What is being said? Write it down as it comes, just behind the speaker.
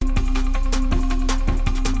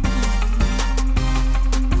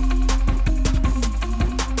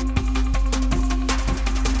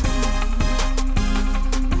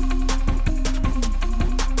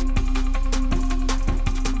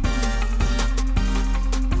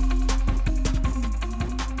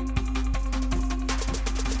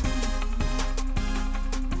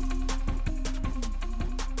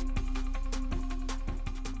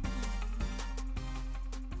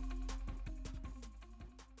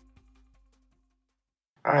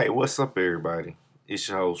All right, what's up, everybody? It's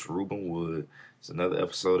your host, Ruben Wood. It's another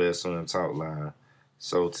episode of SOM Talk Live.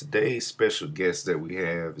 So, today's special guest that we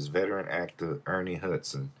have is veteran actor Ernie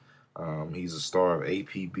Hudson. He's a star of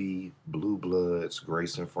APB, Blue Bloods,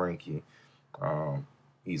 Grace and Frankie. Um,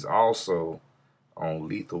 he's also on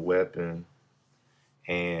Lethal Weapon,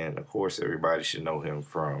 and of course, everybody should know him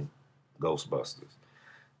from Ghostbusters.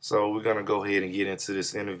 So, we're going to go ahead and get into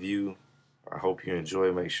this interview. I hope you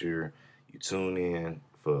enjoy. Make sure you tune in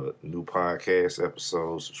for new podcast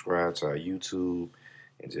episodes, subscribe to our YouTube,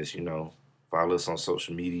 and just, follow us on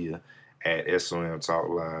social media at SOM Talk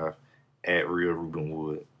Live, at Real Ruben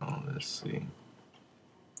Wood. Let's see.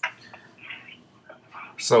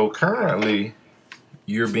 So currently,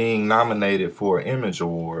 you're being nominated for an Image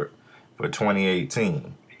Award for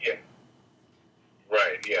 2018. Yeah,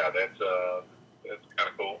 right. Yeah, that's kind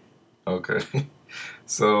of cool. Okay.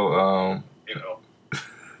 So, You know,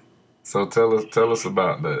 so tell us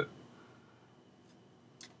about that.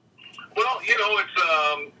 well,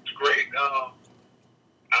 it's great.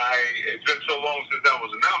 It's been so long since I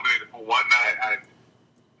was nominated for one.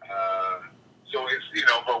 So it's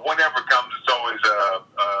but whenever it comes, it's always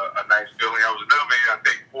a nice feeling. I was nominated, I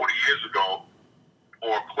think, 40 years ago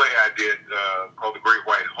for a play I did called The Great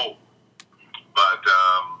White Hope. But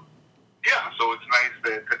yeah, so it's nice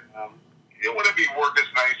that whenever you work,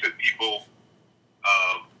 it's nice that people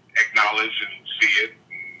acknowledge and see it.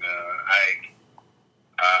 And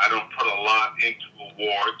I don't put a lot into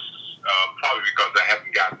awards, probably because I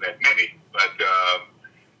haven't gotten that many. But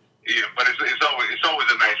but it's always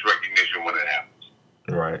a nice recognition when it happens.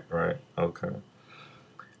 Right. Okay.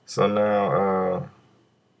 So now,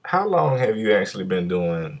 how long have you actually been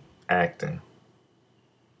doing acting?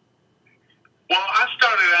 Well, I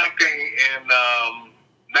started acting in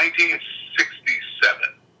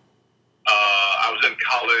 1967. I was in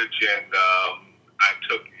college and I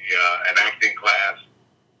took an acting class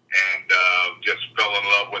and just fell in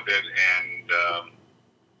love with it and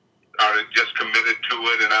started just committed to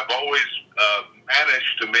it. And I've always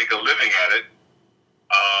managed to make a living at it.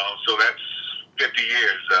 So that's 50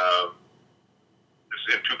 years.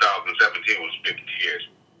 In 2017 was 50 years.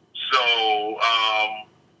 So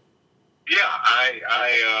yeah,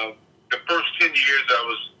 I the first 10 years I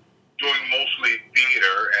was doing mostly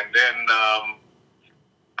theater, and then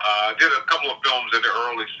did a couple of films in the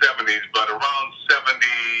early 70s, but around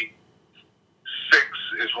 76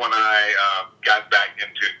 is when I got back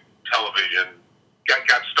into television,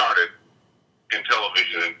 got started in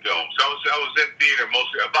television and film. So I was in theater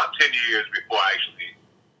mostly about 10 years before I actually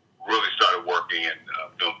really started working in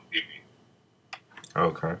film and TV.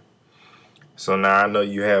 Okay. So now I know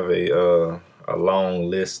you have a long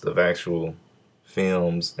list of actual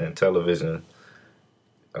films and television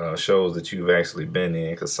shows that you've actually been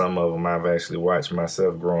in, because some of them I've actually watched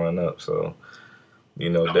myself growing up. So,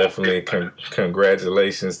 definitely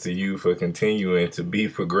congratulations to you for continuing to be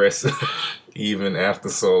progressive even after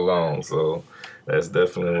so long. So that's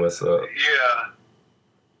definitely what's up. Yeah.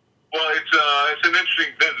 Well, it's an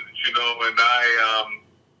interesting business, and I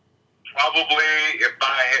probably if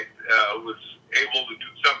I had, was able to do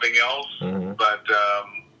something else, but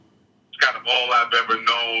it's kind of all I've ever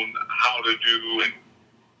known how to do and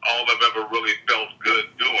all I've ever really felt good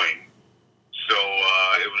doing. So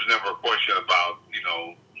it was never a question about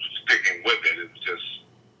sticking with it. It's just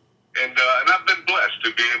and I've been blessed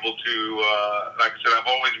to be able to, like I said, I've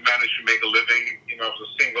always managed to make a living. I was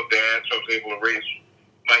a single dad, so I was able to raise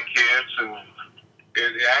my kids, and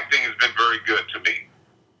acting has been very good to me.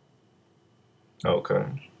 Okay.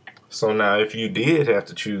 So now, if you did have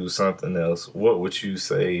to choose something else, what would you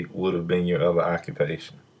say would have been your other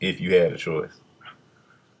occupation if you had a choice?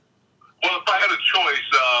 Well, if I had a choice,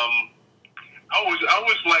 I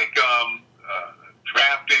was like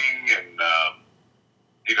drafting and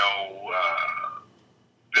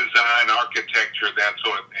design, architecture, that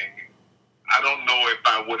sort of thing. I don't know if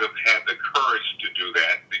I would have had the courage to do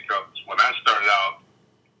that, because when I started out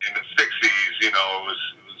in the '60s, it was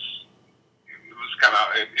kind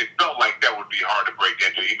of it felt like that would be hard to break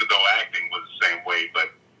into, even though acting was the same way.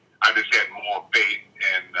 But I just had more faith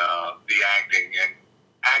in the acting, and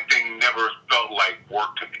acting never felt like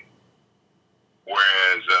work to me.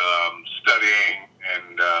 Whereas studying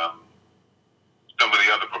and some of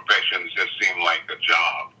the other professions just seemed like a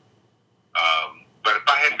job. But if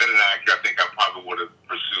I hadn't been an actor, I think I probably would have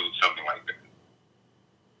pursued something like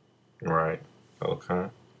that. Right. Okay.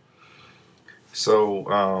 So,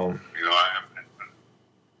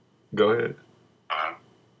 go ahead.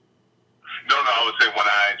 No, I would say when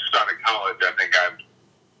I started college, I think I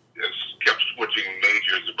just kept switching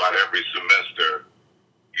majors about every semester.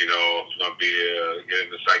 I was going to be get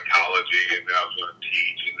into psychology, and then I was going to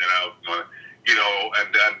teach, and then I was going to,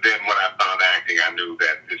 and then when I found acting, I knew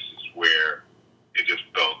that this is where it just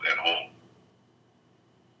felt at home.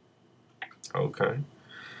 Okay.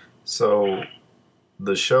 So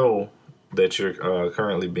the show that you're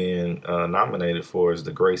currently being nominated for is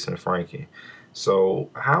the Grace and Frankie. So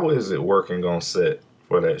how is it working on set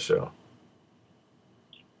for that show?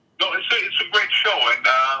 No, it's a great show, and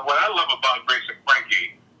what I love about Grace and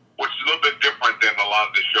Frankie, which is a little bit different than a lot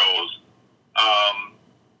of the shows,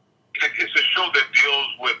 it's a show that deals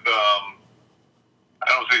with I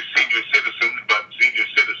don't say senior citizens, but senior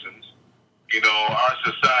citizens. Our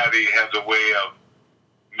society has a way of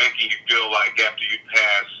making you feel like after you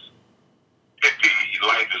pass 50,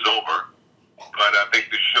 life is over. But I think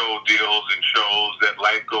the show deals and shows that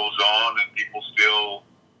life goes on and people still,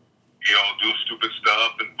 do stupid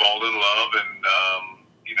stuff and fall in love. And,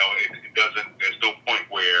 it doesn't, there's no point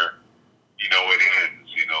where, it ends,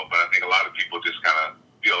 But I think a lot of people just kind of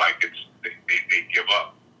feel like they give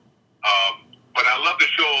up. But I love the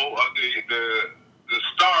show, the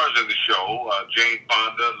stars in the show, Jane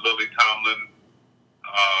Fonda, Lily Tomlin.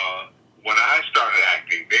 When I started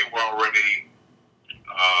acting, they were already,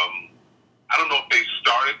 I don't know if they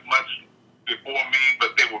started much before me,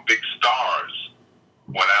 but they were big stars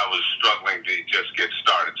when I was struggling to just get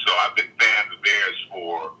started. So I've been fans of theirs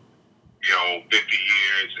for, 50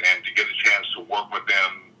 years, and to get a chance to work with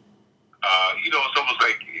them, it's almost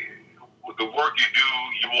like with the work you do,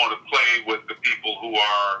 you want to play with the people who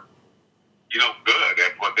are, good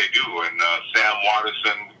at what they do. And Sam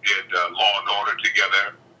Waterston did Law and Order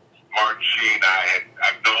together. Martin Sheen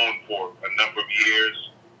I've known for a number of years,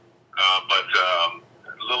 but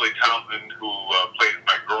Lily Tomlin, who played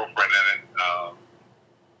my girlfriend in it,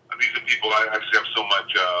 these are people I just have so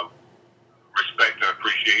much respect and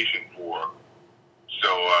appreciation for.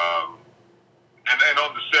 So, and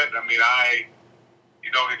on the set,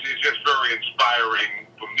 it's just very inspiring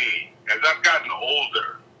for me. As I've gotten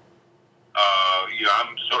older,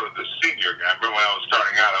 I'm sort of the senior guy. I remember when I was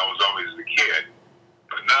starting out, I was always the kid.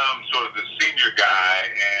 But now I'm sort of the senior guy,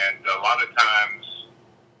 and a lot of times,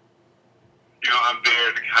 I'm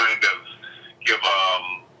there to kind of give,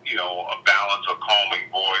 a balance, a calming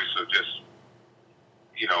voice, or just,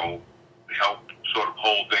 help sort of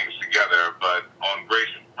hold things together. But on Grace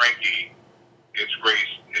and Frankie, it's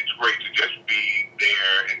great to just be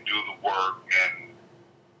there and do the work and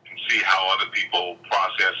see how other people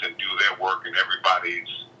process and do their work, and everybody's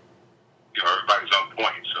on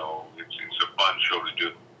point. So it's a fun show to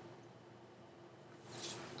do.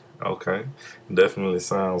 Okay, definitely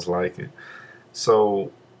sounds like it.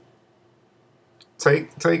 So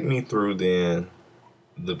take me through then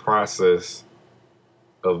the process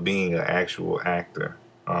of being an actual actor,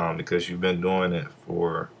 because you've been doing it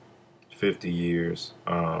for 50 years.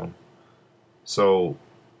 So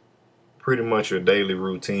pretty much your daily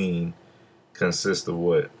routine consists of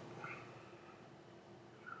what?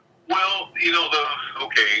 Well,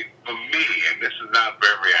 for me, and this is not for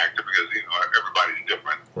every actor because everybody's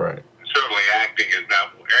different. Right. Certainly, acting is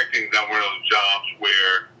not one of those jobs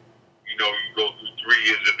where you go through 3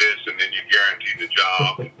 years of this and then you're guaranteed the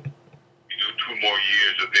job. You do 2 more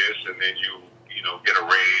years of this and then you get a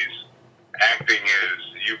raise. Acting is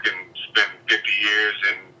you can spend 50 years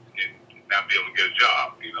and not be able to get a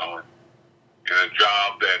job. And a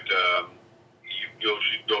job that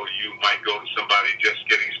you might go to somebody just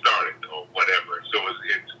getting started or whatever. So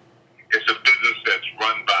it's a business that's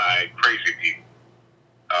run by crazy people.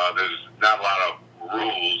 There's not a lot of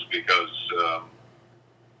rules because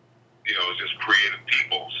it's just creative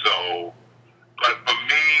people. So, but for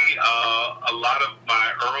me, a lot of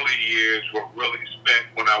my early years were really spent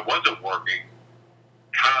when I wasn't working,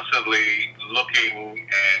 constantly looking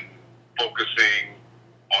and focusing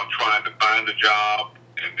on trying to find a job,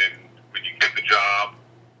 and then when you get the job,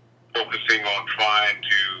 focusing on trying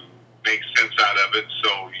to make sense out of it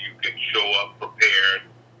so you can show up prepared.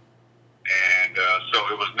 And so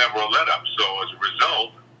it was never a let-up. So as a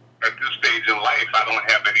result, at this stage in life, I don't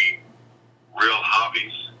have any real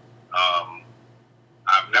hobbies.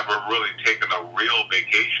 I've never really taken a real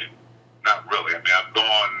vacation. Not really. I've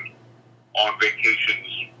gone on vacations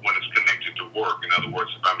when it's connected to work. In other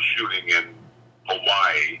words, if I'm shooting in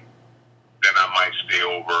Hawaii, then I might stay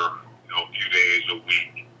over, a few days, a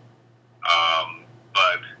week.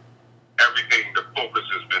 But everything, the focus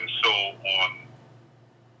has been so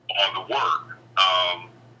on the work.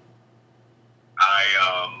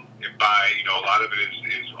 A lot of it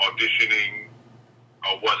is auditioning.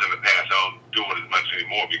 Was in the past. I don't do it as much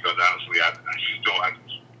anymore because honestly, I just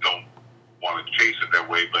don't want to chase it that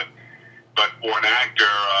way. But for an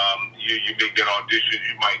actor, you may get auditions.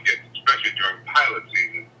 You might get, especially during pilot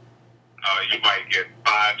season, you might get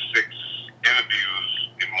 5, 6 interviews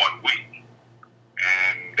in 1 week.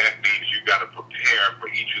 And that means you got to prepare for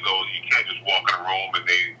each of those. You can't just walk in a room and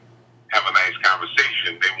they have a nice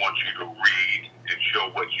conversation. They want you to read and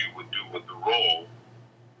show what you would do with the role.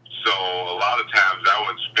 So a lot of times I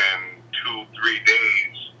would spend 2, 3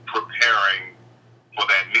 days preparing for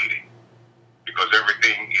that meeting because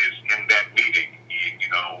everything is in that meeting. You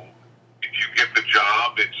know, if you get the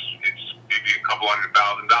job, it's maybe a couple $100,000.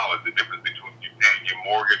 The difference between you paying your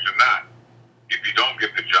mortgage or not. If you don't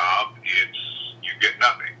get the job, you get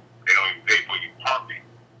nothing. They don't even pay for your parking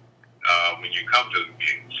when you come to the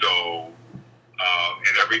meeting. So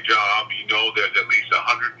at every job, you know there's at least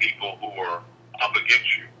 100 people who are up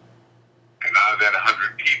against you. And out of that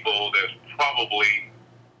 100 people, there's probably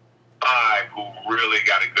 5 who really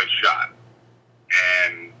got a good shot.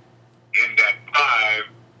 And in that 5,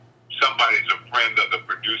 somebody's a friend of the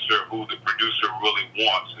producer who the producer really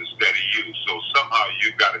wants instead of you. So somehow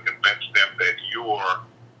you've got to convince them that you're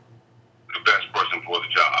the best person for the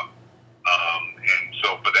job. And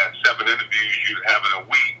so for that 7 interviews you have in a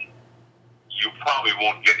week, you probably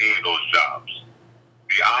won't get any of those jobs.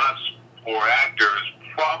 The odds for actors,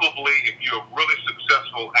 probably if you're a really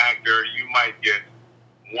successful actor, you might get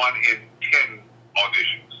 1 in 10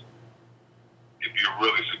 auditions if you're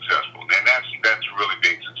really successful. And that's really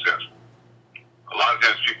being successful. A lot of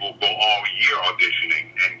times people go all year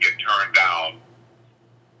auditioning and get turned down.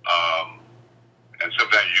 And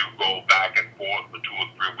sometimes you go back and forth for 2 or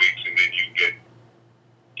 3 weeks and then you get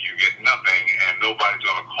nothing, and nobody's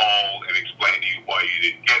going to call and explain to you why you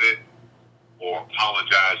didn't get it or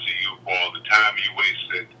apologize to you for all the time you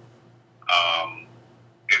wasted.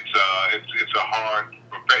 It's a hard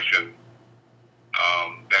profession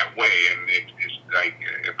that way, and it's like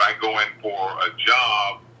if I go in for a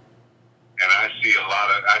job and I see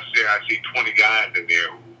 20 guys in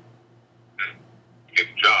there who get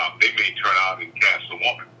the job, they may turn out and cast a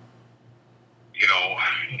woman. You know,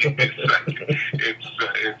 it's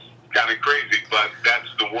kind of crazy, but that's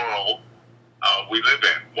the world we live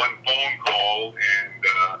in. One phone call, and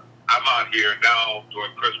I'm out here now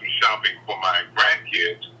doing Christmas shopping for my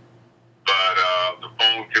grandkids, but the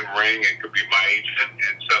phone can ring. It could be my agent,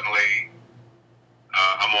 and suddenly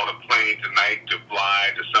I'm on a plane tonight to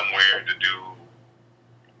fly to somewhere to do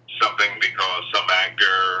something because some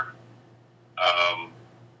actor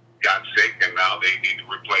got sick and now they need to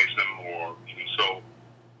replace him, or so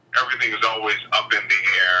everything is always up in the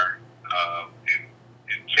air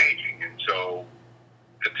and changing. And so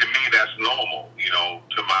to me, that's normal. You know,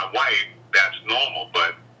 to my wife, that's normal,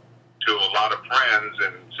 but to a lot of friends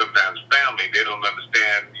and sometimes family, they don't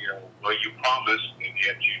understand. You know, well, you promised and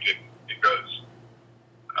yet you didn't, because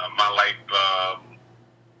my life,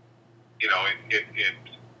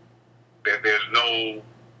 there's no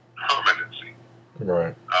permanency.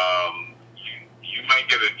 Right. You might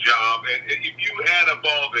get a job, and if you add up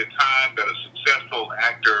all the time that a successful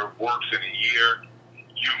actor works in a year,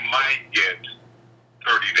 you might get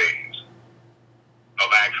 30 days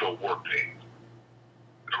of actual work days.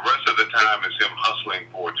 The rest of the time is him hustling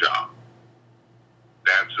for a job.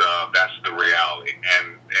 That's the reality.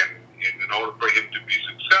 And in order for him to be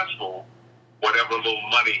successful, whatever little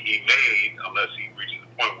money he made, unless he reaches the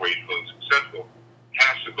point where he's really successful,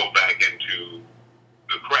 has to go back into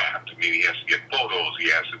the craft. I mean, he has to get photos. He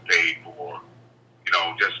has to pay for,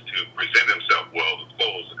 just to present himself well, the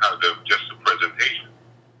clothes, just the presentation.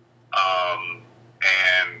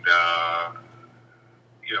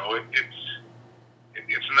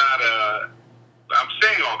 It's not a. I'm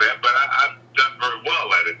saying all that, but I've done very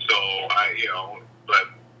well at it. So but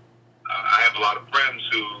I have a lot of friends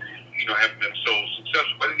who haven't been so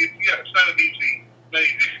successful. But it's not an easy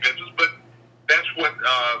business. But that's what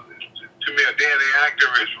to me a daily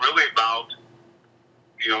actor is really about.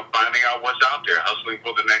 Finding out what's out there, hustling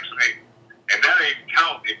for the next thing, and that ain't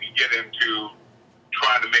count if you get into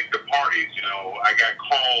trying to make the parties. I got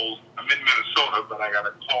called. I'm in Minnesota, but I got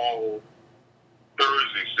a call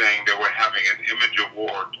Thursday saying they were having an Image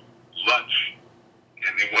Award lunch,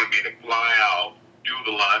 and they wanted me to fly out, do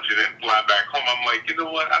the lunch, and then fly back home. I'm like, you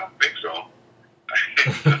know what? I don't think so.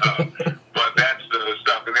 But that's the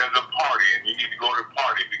stuff. And there's a party, and you need to go to the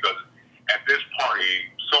party because at this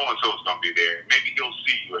party, so-and-so's going to be there. Maybe he'll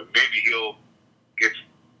see you, and maybe it's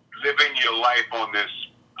living your life on this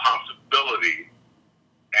possibility,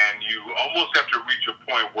 and you almost have to reach a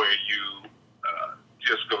point where you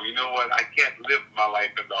just go, you know what, I can't live my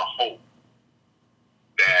life in the hope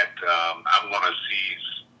that I'm going to see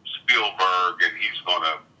Spielberg and he's going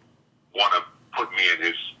to want to put me in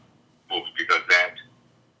his movie because that,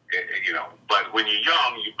 but when you're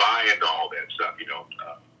young, you buy into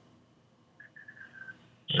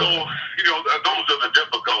So, those are the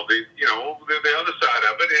difficulties. The other side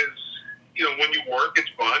of it is, when you work, it's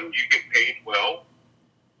fun. You get paid well,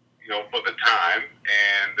 for the time.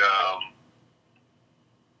 And,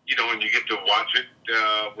 and you get to watch it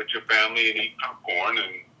with your family and eat popcorn.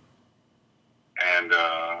 And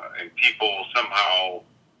people somehow,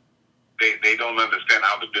 they don't understand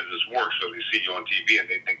how the business works. So they see you on TV and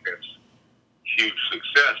they think that's huge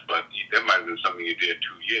success, but that might have been something you did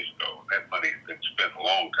 2 years ago. That money has been spent a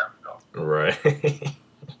long time ago. Right.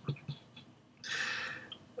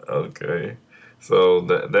 Okay. So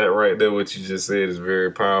that right there, what you just said, is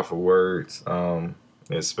very powerful words,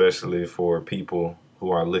 especially for people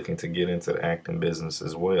who are looking to get into the acting business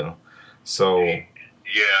as well. So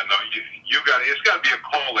yeah, no, you got it's got to be a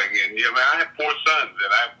calling, and I have 4 sons,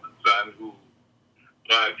 and I have one son who,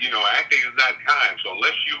 but acting is not time. So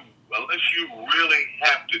unless you really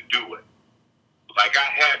have to do it, like I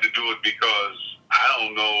had to do it because I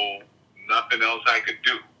don't know nothing else I could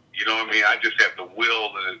do. You know what I mean? I just have the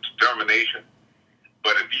will and the determination.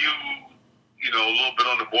 But if you a little bit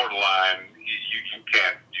on the borderline,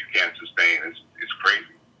 you can't sustain. It's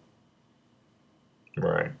crazy.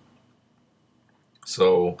 Right.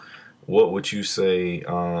 So, what would you say?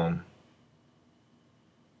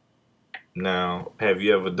 Now, have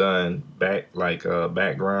you ever done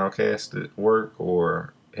background casted work,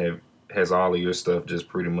 or has all of your stuff just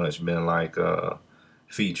pretty much been like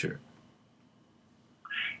featured?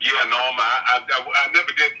 Yeah, no, I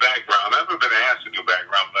never did background. I've never been asked to do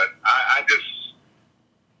background, but I just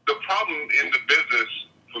the problem in the business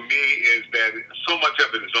for me is that so much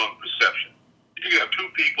of it is on perception. You have 2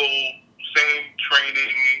 people, same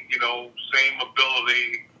training, same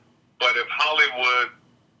ability, but if Hollywood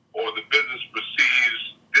or the business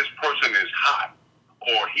perceives this person is hot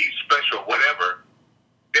or he's special, whatever,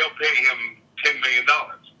 they'll pay him $10 million.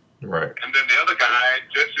 Right. And then the other guy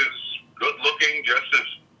just as good looking, just as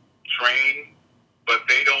trained, but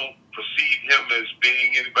they don't perceive him as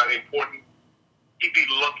being anybody important. He'd be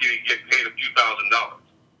lucky to get paid a few $1,000s.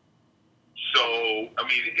 So, I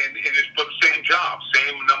mean, and it's for the same job,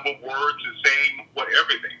 same number of words, the same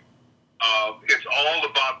everything. It's all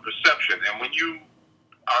about perception. And when you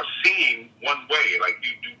are seen one way, like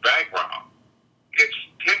you do background, it's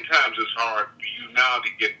 10 times as hard for you now to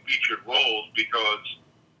get featured roles because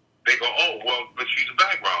they go, oh, well, but she's a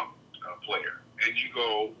background player. And you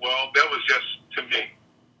go, well, that was just, to me,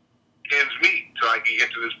 ends meet so I can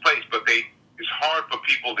get to this place. But it's hard for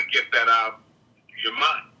people to get that out of your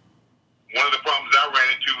mind. One of the problems I ran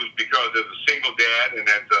into was because as a single dad and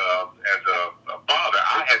as a father,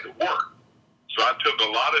 I had to work. So I took a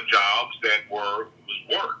lot of jobs that was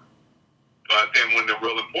work. But then when the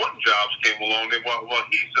real important jobs came along, they went, well,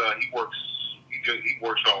 he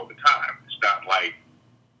works all the time. It's not like,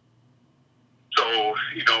 so,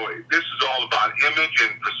 this is all about image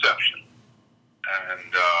and perception.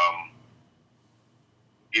 And,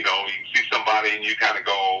 you can see somebody and you kind of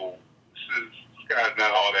go, this guy's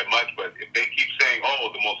not all that much, but if they keep saying, oh,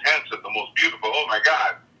 the most handsome, the most beautiful, oh my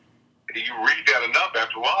God, and you read that enough,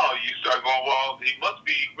 after a while, you start going, well, he must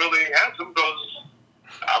be really handsome because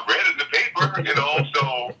I've read it in the paper,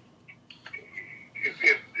 so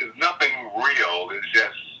it's nothing real. It's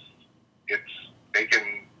just, they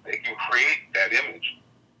can create that image.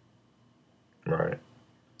 Right.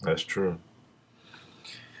 That's true.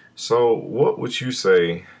 So, what would you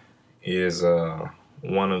say is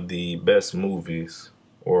one of the best movies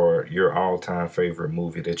or your all-time favorite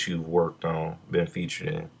movie that you've worked on, been featured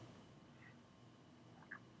in?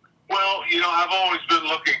 Well, I've always been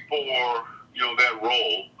looking for, that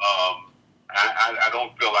role. I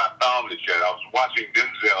don't feel I found it yet. I was watching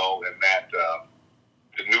Denzel in that,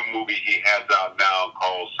 the new movie he has out now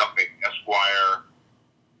called something Esquire,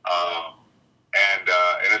 and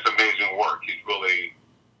it's amazing work. He's really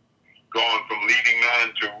gone from leading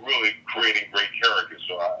man to really creating great characters.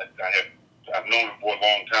 So I've known him for a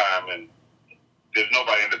long time, and there's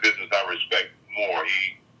nobody in the business I respect more.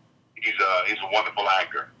 He's a wonderful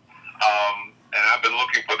actor. And I've been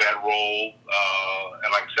looking for that role, and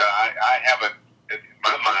like I said, I haven't, in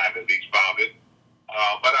my mind at least, found it.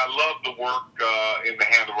 But I love the work in The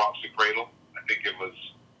Hand That Rocks the Cradle. I think it was,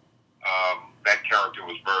 that character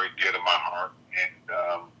was very dear to my heart. And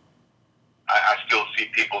I still see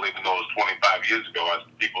people, even though it was 25 years ago,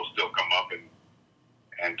 people still come up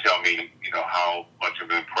and tell me, how much of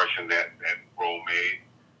an impression that role made.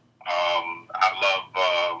 I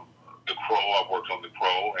love The Crow. I've worked on The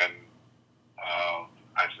Crow, and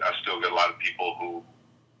I still get a lot of people who,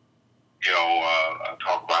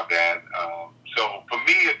 talk about that. So for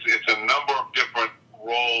me, it's a number of different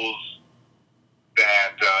roles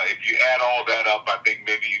that if you add all that up, I think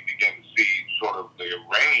maybe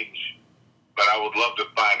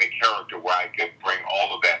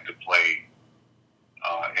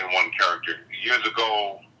years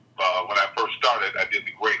ago, when I first started, I did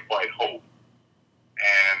The Great White Hope.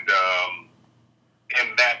 And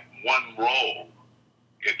in that one role,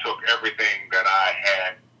 it took everything that I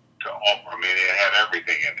had to offer. I mean, it had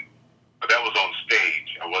everything in it. But that was on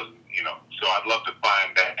stage. I wasn't, so I'd love to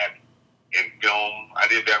find that in film. I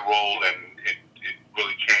did that role, and it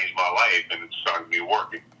really changed my life, and it started me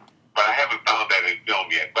working. But I haven't found that in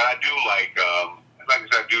film yet. But I do like I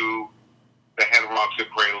said, I do The Hand Rocks the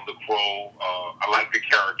Cradle, The Crow. I like the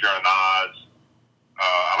character in Oz.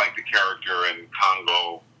 I like the character in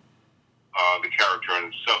Congo, the character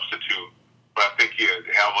in Substitute. But I think you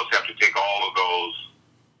almost have to take all of those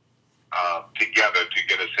together to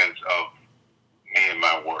get a sense of me and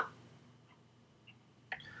my work.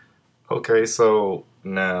 Okay, so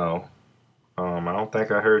now, I don't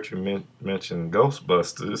think I heard you mention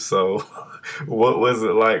Ghostbusters. So, what was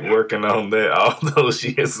it like working on that all those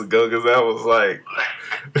years ago? Because that was like,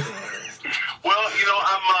 well,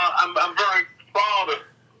 I'm very proud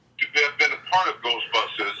to have been a part of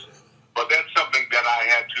Ghostbusters, but that's something that I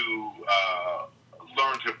had to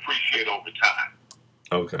learn to appreciate over time.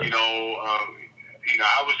 okay,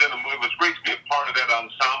 I was in a movie. It was great to be a part of that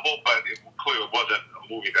ensemble, but it clearly wasn't a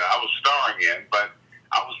movie that I was starring in. But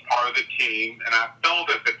I was part of the team, and I felt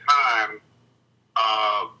at the time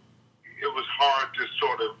it was hard to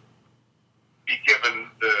sort of be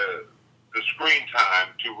given the screen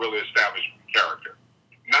time to really establish the character.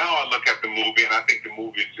 Now I look at the movie, and I think the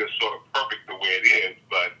movie is just sort of perfect the way it is.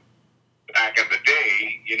 But back in the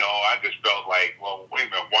day, I just felt like, well, wait a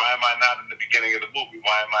minute, why am I not in the beginning of the movie?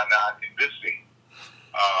 Why am I not in this scene?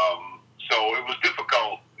 So it was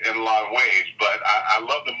difficult in a lot of ways, but I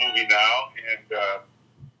love the movie now, and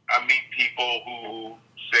I meet people who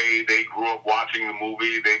say they grew up watching the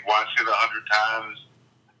movie. They've watched it 100 times.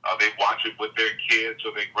 They've watched it with their kids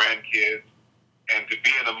or their grandkids. And to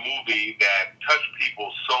be in a movie that touched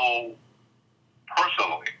people so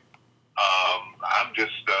personally, I'm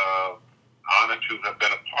just honored to have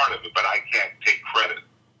been a part of it, but I can't take credit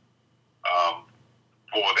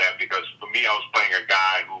for that, because for me, I was playing a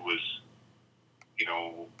guy who was,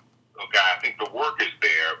 I think the work is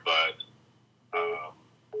there, but,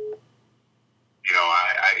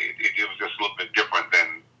 it was just a little bit different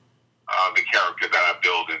than the character that I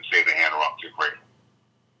build in, say, The Hand Rocks the Cradle.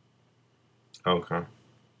 okay.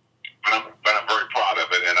 But I'm very proud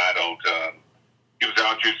of it, and I don't. He was,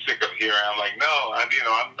 aren't you sick of hearing? I'm like, no. I'm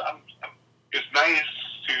it's nice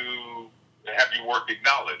to have your work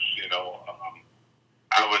acknowledged.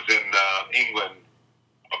 I was in England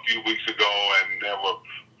a few weeks ago, and there were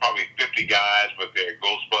probably 50 guys with their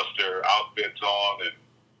Ghostbuster outfits on and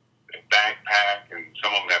their backpack, and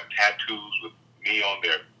some of them have tattoos with me on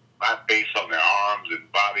my face on their arms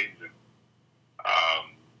and bodies, and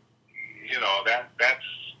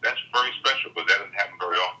that's very special, but that doesn't happen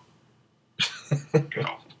very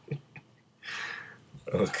often.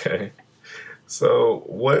 Okay. So,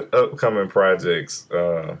 what upcoming projects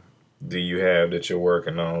do you have that you're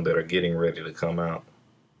working on that are getting ready to come out?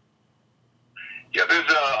 Yeah, there's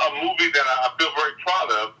a movie that I feel very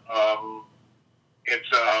proud of.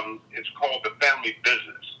 It's called The Family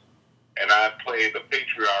Business, and I play the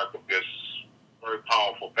patriarch of this very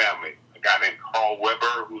powerful family. A guy named Carl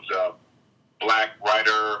Weber, who's a black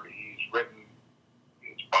writer. He's written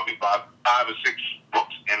probably about 5 or 6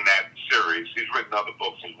 books in that series. He's written other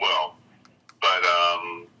books as well, but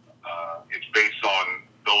it's based on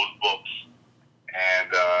those books,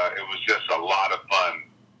 and it was just a lot of fun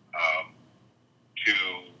to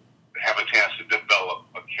have a chance to develop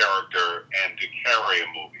a character and to carry a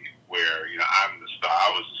movie where I'm the star.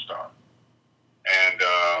 I was the star, and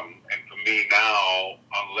for me now,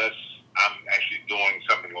 unless I'm actually doing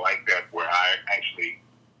something like that where I actually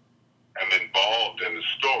am involved in the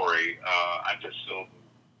story, I just still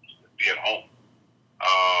be at home.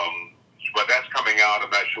 But that's coming out. I'm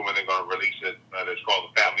not sure when they're going to release it. It's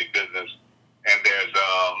called The Family Business. And there's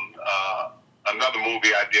another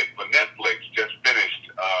movie I did for Netflix, just finished,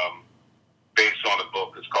 based on a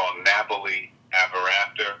book. It's called Napoli Ever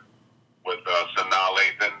After, with Sanaa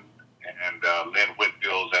Lathan and Lynn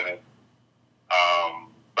Whitfield's in it.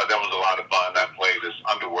 But that was a lot of fun. I played this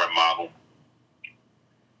underwear model,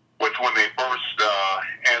 which when they first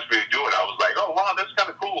asked me to do it, I was like, oh, wow, that's kind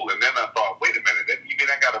of cool. And then I thought, wait a minute, you mean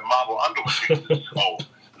I got to model underwear? So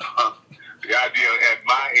the idea at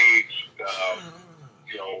my age,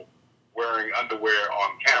 wearing underwear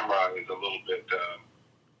on camera is a little bit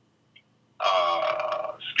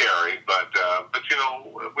scary. But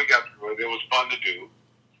we got through it. It was fun to do.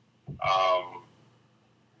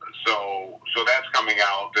 So that's coming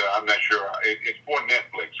out. I'm not sure. It's for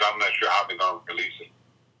Netflix, so I'm not sure how they're going to release it.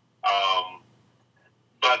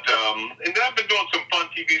 and then I've been doing some fun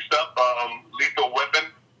TV stuff. Lethal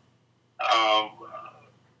Weapon. Um,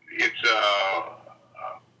 it's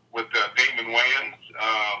with Damon Wayans.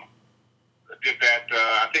 Did that.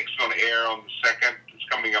 I think it's going to air on the 2nd. It's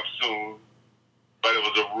coming up soon. But it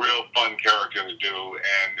was a real fun character to do,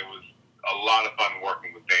 and it was a lot of fun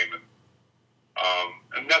working with Damon.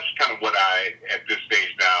 And that's kind of what at this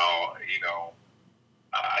stage now,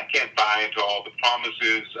 I can't buy into all the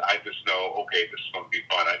promises. I just know, okay, this is going to be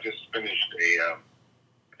fun. I just finished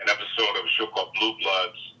an episode of a show called Blue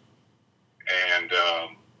Bloods, and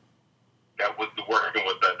that was working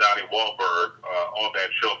with Donnie Wahlberg on that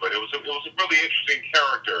show. But it was a really interesting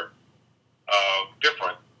character,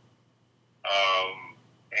 different,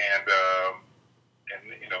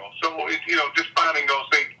 so just finding those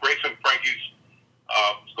things. Grace and Frankie's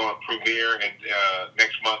is going to premiere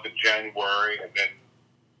next month in January, and then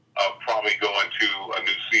probably go into a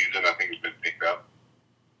new season. I think it's been picked up.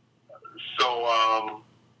 So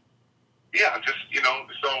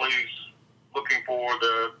just always looking for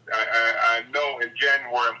I know in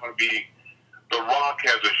January I'm going to be. The Rock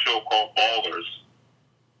has a show called Ballers,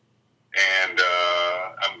 and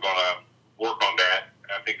I'm going to work on that.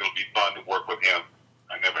 I think it'll be fun to work with him.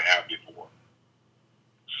 I never have before.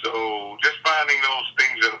 So just finding those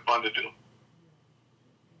things that are fun to do.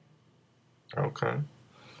 Okay.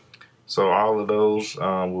 So all of those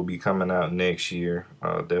will be coming out next year.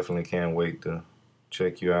 Definitely can't wait to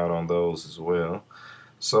check you out on those as well.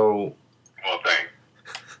 So. Well, thanks.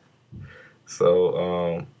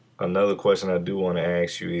 So another question I do want to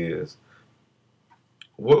ask you is,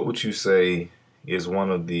 what would you say is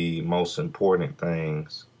one of the most important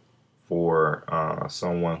things for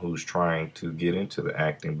someone who's trying to get into the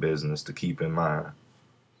acting business to keep in mind?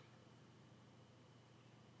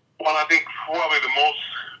 Well, I think probably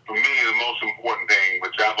for me, the most important thing,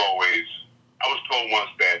 which I was told once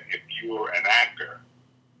that if you're an actor,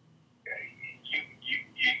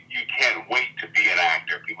 you can't wait to be an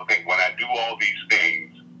actor. People think when I do all these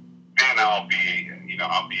things, then I'll be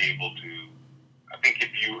able to. I think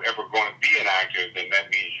if you ever going to be an actor, then that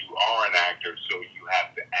means you are an actor, so you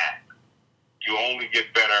have to act. You only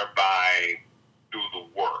get better by through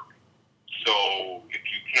the work. So if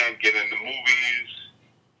you can't get in the movies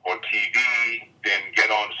or TV, then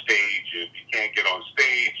get on stage. If you can't get on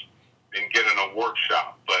stage, then get in a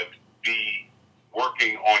workshop. But be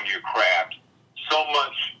working on your craft. So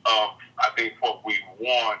much of, I think, what we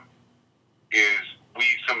want is we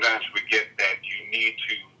sometimes forget that you need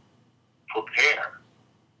to prepare.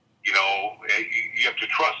 You have to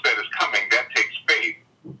trust that it's coming. That takes faith.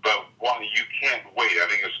 But you can't wait. I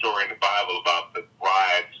think a story in the Bible about the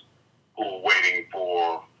brides who were waiting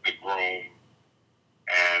for the groom,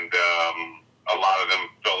 and a lot of them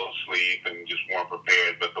fell asleep and just weren't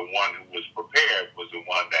prepared. But the one who was prepared was the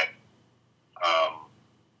one that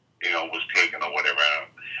was taken or whatever.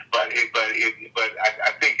 But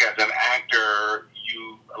I think as an actor,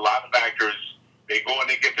 a lot of actors, they go and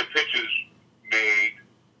they get the pictures made,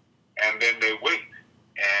 and then they wait,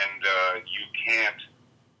 and you can't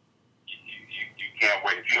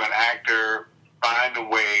wait. If you're an actor, find a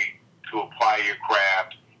way to apply your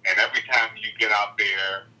craft, and every time you get out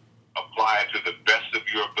there, apply it to the best of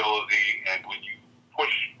your ability, and when you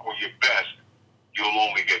push for your best, you'll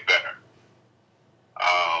only get better.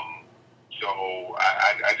 So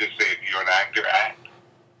I just say, if you're an actor, act.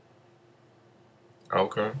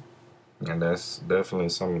 Okay. And that's definitely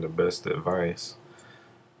some of the best advice.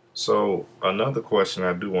 So another question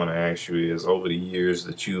I do want to ask you is, over the years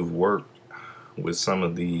that you've worked with some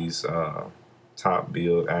of these top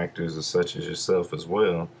billed actors such as yourself as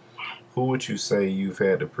well, who would you say you've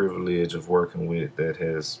had the privilege of working with that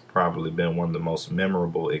has probably been one of the most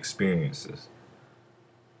memorable experiences?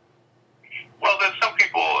 Well, there's some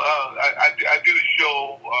people. I did a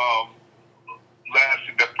show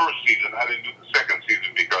the first season. I didn't do the second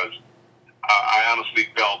season because I honestly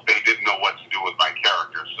felt they didn't know what to do with my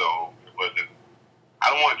character. So it wasn't. I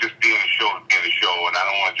don't want to just be in a show to be in a show, and I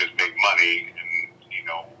don't want to just make money. And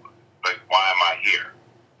like, why am I here?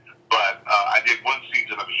 But I did one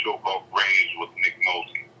season of a show called Graves with Nick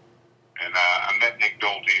Nolte, and I met Nick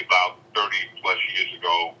Nolte about 30 plus years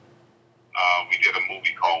ago. We did a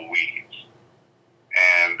movie called Weeds,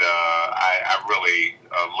 and I really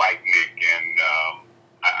like Nick, and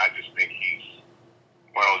I just think he's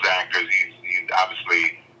one of those actors. He's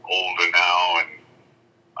obviously older now, and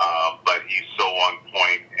but he's so on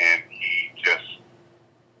point, and he just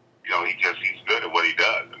he's good at what he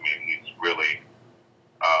does. I mean, he's really.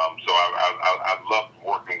 So I love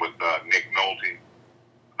working with Nick Nolte,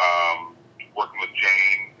 working with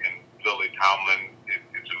Jane and Lily Tomlin.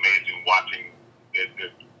 It's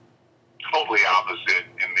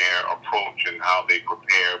how they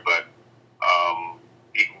prepare, but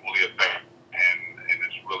equally effective, and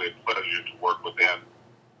it's really a pleasure to work with them.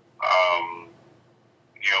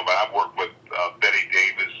 But I've worked with Betty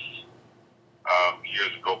Davis years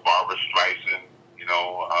ago, Barbara Streisand,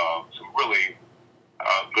 some really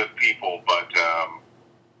good people, but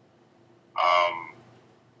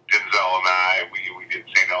Denzel and I, we did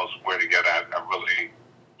St. Elsewhere together. I really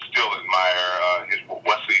still admire his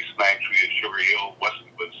Wesley Snipes. We did Sugar Hill.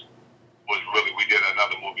 Wesley was really, we did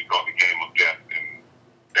another movie called The Game of Death, and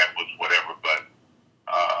that was whatever. But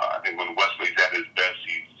I think when Wesley's at his best,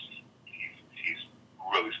 he's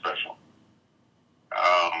really special.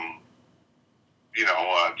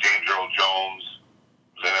 James Earl Jones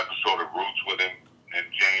was an episode of Roots with him, and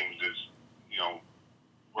James is,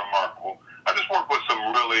 remarkable. I just worked with some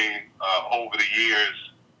really, over the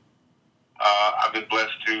years, I've been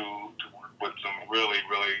blessed to work with some really,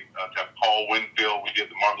 really, Paul Winfield. We did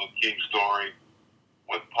the Martin Luther King story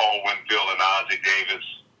with Paul Winfield and Ozzie Davis.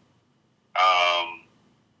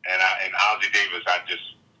 And Ozzie Davis,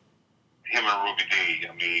 him and Ruby Dee,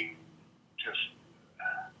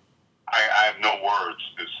 I have no words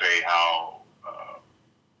to say how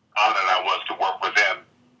honored I was to work with them.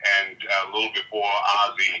 And a little before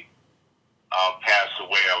Ozzie passed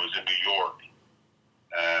away, I was in New York,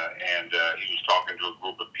 and he was talking to a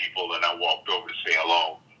group of people, and I walked over to say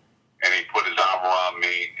hello, and he put his arm around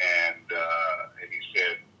me, and he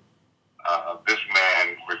said, this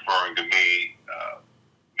man, referring to me,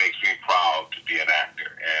 makes me proud to be an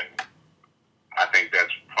actor. And I think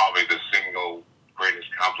that's probably the single greatest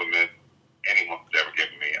compliment anyone's ever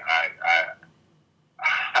given me.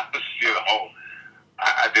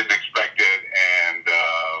 I didn't expect it, and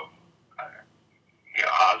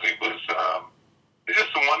Ozzie was just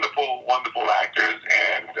some wonderful, wonderful actors,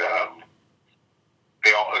 and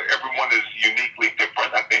everyone is uniquely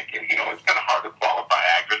different. I think, it's kind of hard to qualify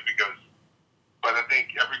actors but I think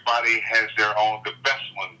everybody has their own. The best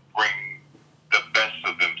ones bring the best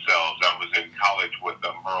of themselves. I was in college with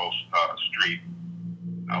Merle Street.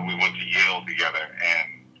 We went to Yale together, and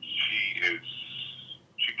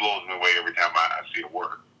she blows me away every time I see her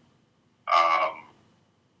work.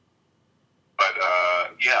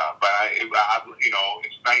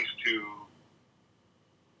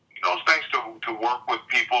 It's nice to work with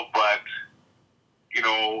people, but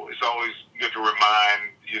it's always good to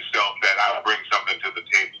remind yourself that I bring something to the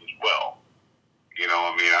table as well.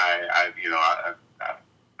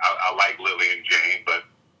 I like Lily and Jane, but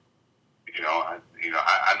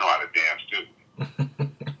I know how to dance too.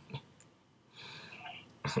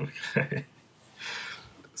 Okay.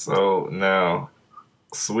 So now,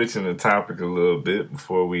 switching the topic a little bit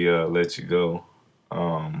before we let you go,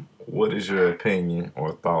 what is your opinion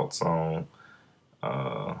or thoughts on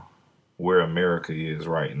where America is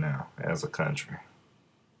right now as a country?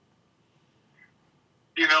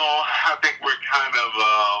 I think we're kind of.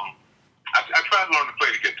 I tried to learn to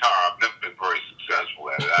play the guitar. I've never been very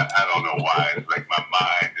successful at it. I don't know why. It's like my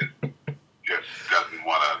mind just doesn't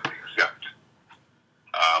want to accept.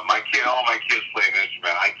 All my kids play an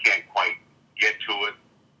instrument. I can't quite get to it.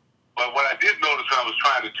 But what I did notice when I was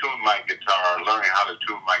trying to tune my guitar, learning how to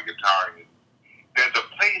tune my guitar, there's a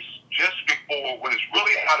place just before, when it's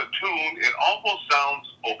really out of tune, it almost sounds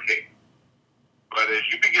okay. But as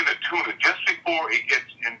you begin to tune it, just before it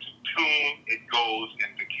gets into tune, it goes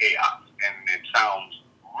into chaos. And it sounds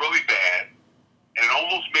really bad. And it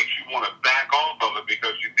almost makes you want to back off of it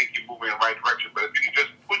because you think you're moving in the right direction. But if you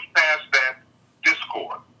just push past that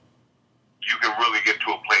discord, you can really get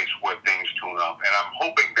to a place where things tune up. And I'm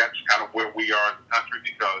hoping that's kind of where we are in the country,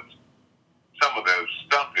 because some of the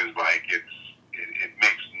stuff is like, it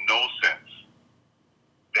makes no sense.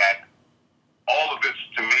 That all of this,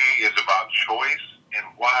 to me, is about choice, and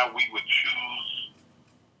why we would choose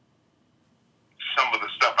some of the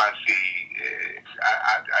stuff I see.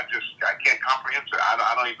 I can't comprehend it.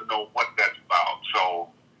 I don't even know what that's about. So,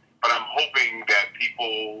 but I'm hoping that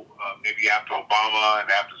people, maybe after Obama and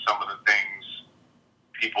after some of the things,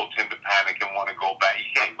 people tend to panic and want to go back. You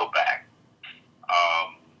can't go back.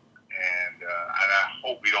 And I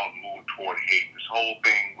hope we don't move toward hate. This whole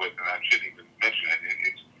thing with, and I shouldn't even mention it,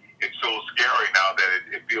 it's so scary now that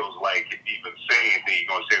it feels like if you even say anything,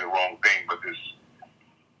 you're going to say the wrong thing. But this,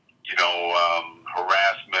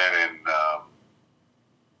 harassment and,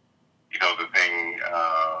 the thing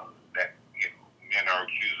that men are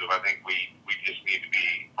accused of, I think we just need to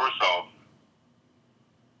be, first off,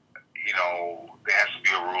 there has to be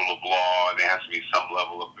a rule of law, and there has to be some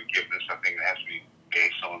level of forgiveness. I think it has to be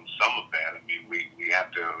based on some of that. I mean, we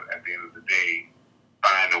have to, at the end of the day,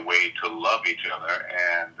 find a way to love each other.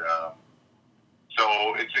 And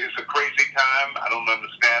So it's a crazy time. I don't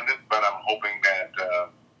understand it, but I'm hoping that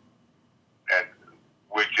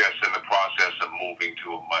we're just in the process of moving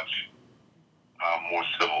to a much more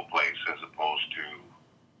civil place as opposed to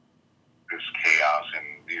this chaos and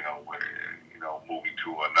where moving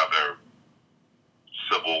to another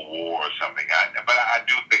civil war or something. But I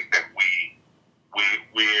do think that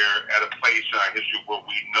we're at a place in our history where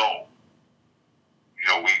we know.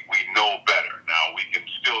 We know better. Now, we can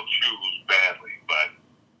still choose badly, but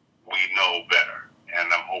we know better.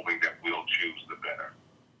 And I'm hoping that we'll choose the better.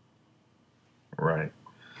 Right.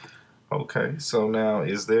 Okay. So now,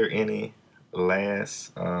 is there any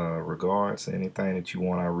last regards, anything that you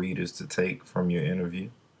want our readers to take from your interview?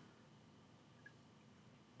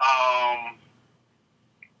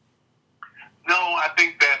 No, I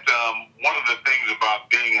think that one of the things about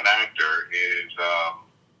being an actor is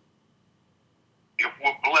if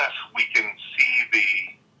we're blessed, we can see the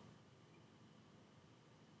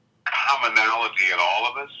commonality in all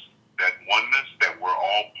of us, that oneness, that we're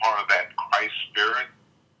all part of that Christ spirit.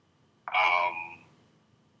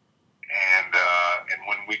 And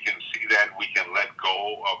when we can see that, we can let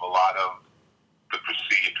go of a lot of the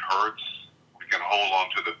perceived hurts. We can hold on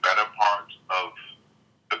to the better parts of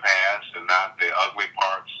the past and not the ugly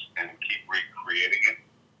parts and keep recreating it.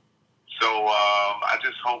 So I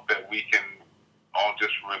just hope that we can all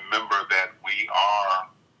just remember that we are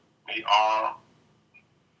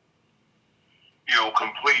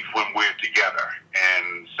complete when we're together,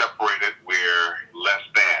 and separated we're less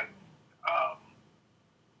than.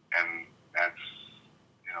 And that's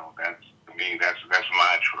to me, that's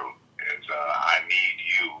my truth. Is I need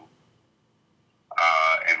you,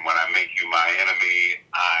 and when I make you my enemy,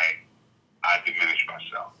 I diminish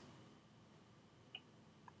myself.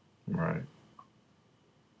 Right.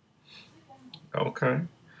 Okay.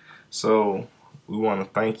 So we want to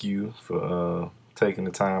thank you for taking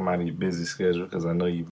the time out of your busy schedule, because I know you've